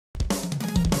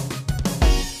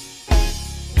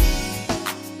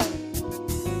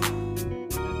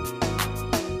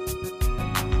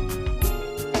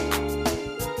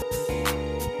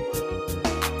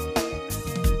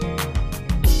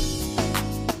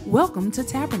Welcome to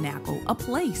Tabernacle, a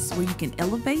place where you can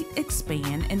elevate,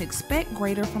 expand, and expect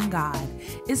greater from God.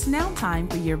 It's now time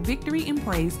for your Victory and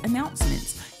Praise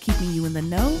announcements, keeping you in the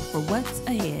know for what's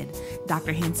ahead.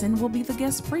 Dr. Henson will be the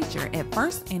guest preacher at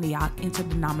First Antioch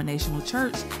Interdenominational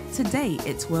Church today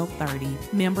at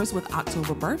 12:30. Members with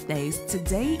October birthdays,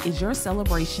 today is your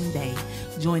celebration day.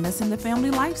 Join us in the Family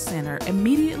Life Center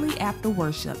immediately after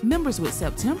worship. Members with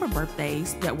September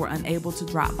birthdays that were unable to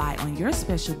drop by on your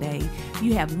special day,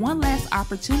 you have one last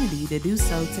opportunity to do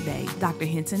so today. Dr.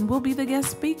 Henson will be the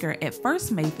guest speaker at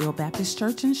First Mayfield Baptist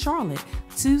Church in Charlotte,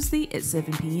 Tuesday at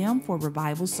 7 p.m. for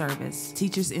revival service.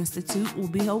 Teachers Institute will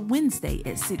be held Wednesday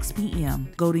at 6 p.m.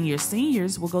 Golden Year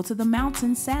seniors will go to the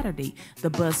mountain Saturday. The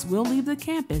bus will leave the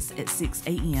campus at 6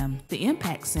 a.m. The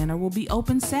Impact Center will be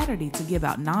open Saturday to give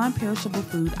out non-perishable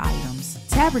food items.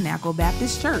 Tabernacle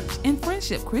Baptist Church and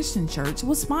Friendship Christian Church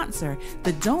will sponsor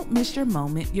the Don't Miss Your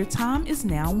Moment, Your Time Is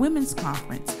Now Women's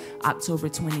Conference, October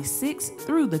 26th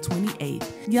through the 28th.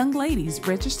 Young ladies,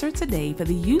 register today for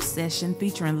the youth session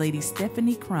featuring Lady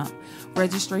Stephanie Crump.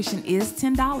 Registration is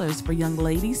 $10 for young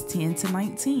ladies 10 to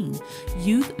 19.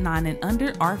 Youth 9 and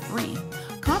under are free.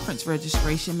 Conference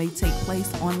registration may take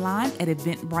place online at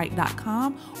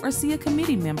eventbrite.com or see a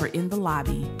committee member in the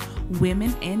lobby.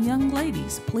 Women and young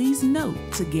ladies, please note,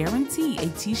 to guarantee a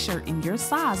t-shirt in your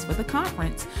size for the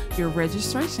conference, your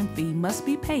registration fee must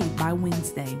be paid by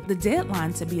Wednesday. The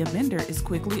deadline to be a vendor is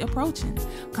quickly approaching.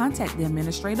 Contact the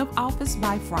administrative office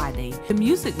by Friday. The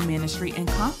music ministry and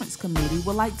conference committee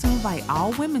would like to invite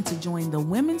all women to join the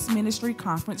Women's Ministry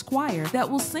Conference Choir that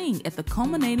will sing at the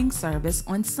culminating service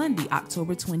on Sunday,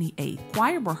 October 28th.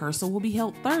 Choir rehearsal will be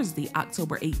held Thursday,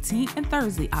 October 18th and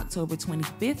Thursday, October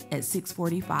 25th at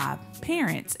 6:45.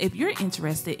 Parents, if you're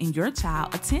interested in your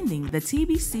child attending the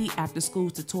TBC After School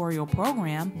Tutorial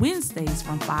Program Wednesdays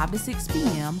from 5 to 6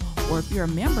 p.m., or if you're a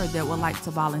member that would like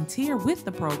to volunteer with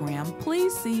the program,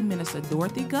 please see Minister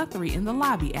Dorothy Guthrie in the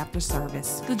lobby after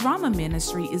service. The Drama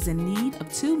Ministry is in need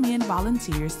of 2 men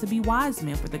volunteers to be wise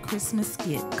men for the Christmas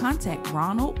skit. Contact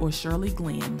Ronald or Shirley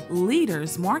Glenn.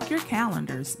 Leaders, mark your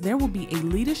calendars. There will be a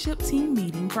leadership team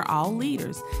meeting for all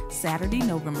leaders, Saturday,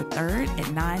 November 3rd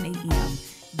at 9 a.m.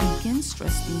 Deacons,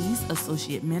 trustees,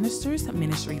 associate ministers,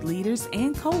 ministry leaders,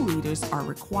 and co-leaders are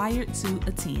required to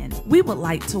attend. We would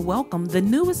like to welcome the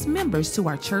newest members to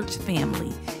our church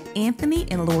family, Anthony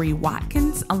and Lori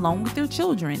Watkins, along with their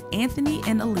children, Anthony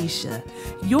and Alicia.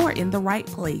 You're in the right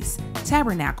place.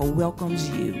 Tabernacle welcomes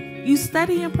you. You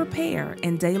study and prepare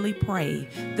and daily pray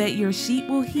that your sheep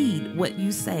will heed what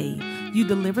you say. You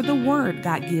deliver the word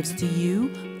God gives to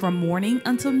you from morning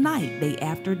until night, day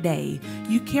after day.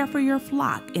 You care for your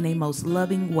flock in a most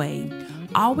loving way.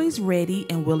 Always ready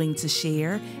and willing to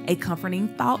share, a comforting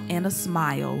thought and a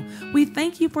smile. We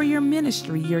thank you for your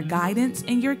ministry, your guidance,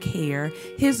 and your care.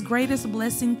 His greatest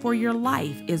blessing for your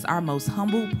life is our most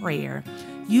humble prayer.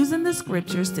 Using the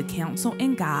scriptures to counsel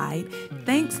and guide,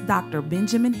 thanks Dr.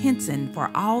 Benjamin Henson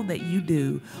for all that you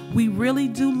do. We really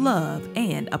do love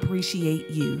and appreciate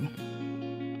you.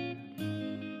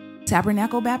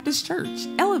 Tabernacle Baptist Church,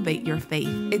 elevate your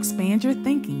faith, expand your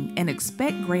thinking, and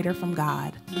expect greater from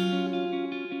God.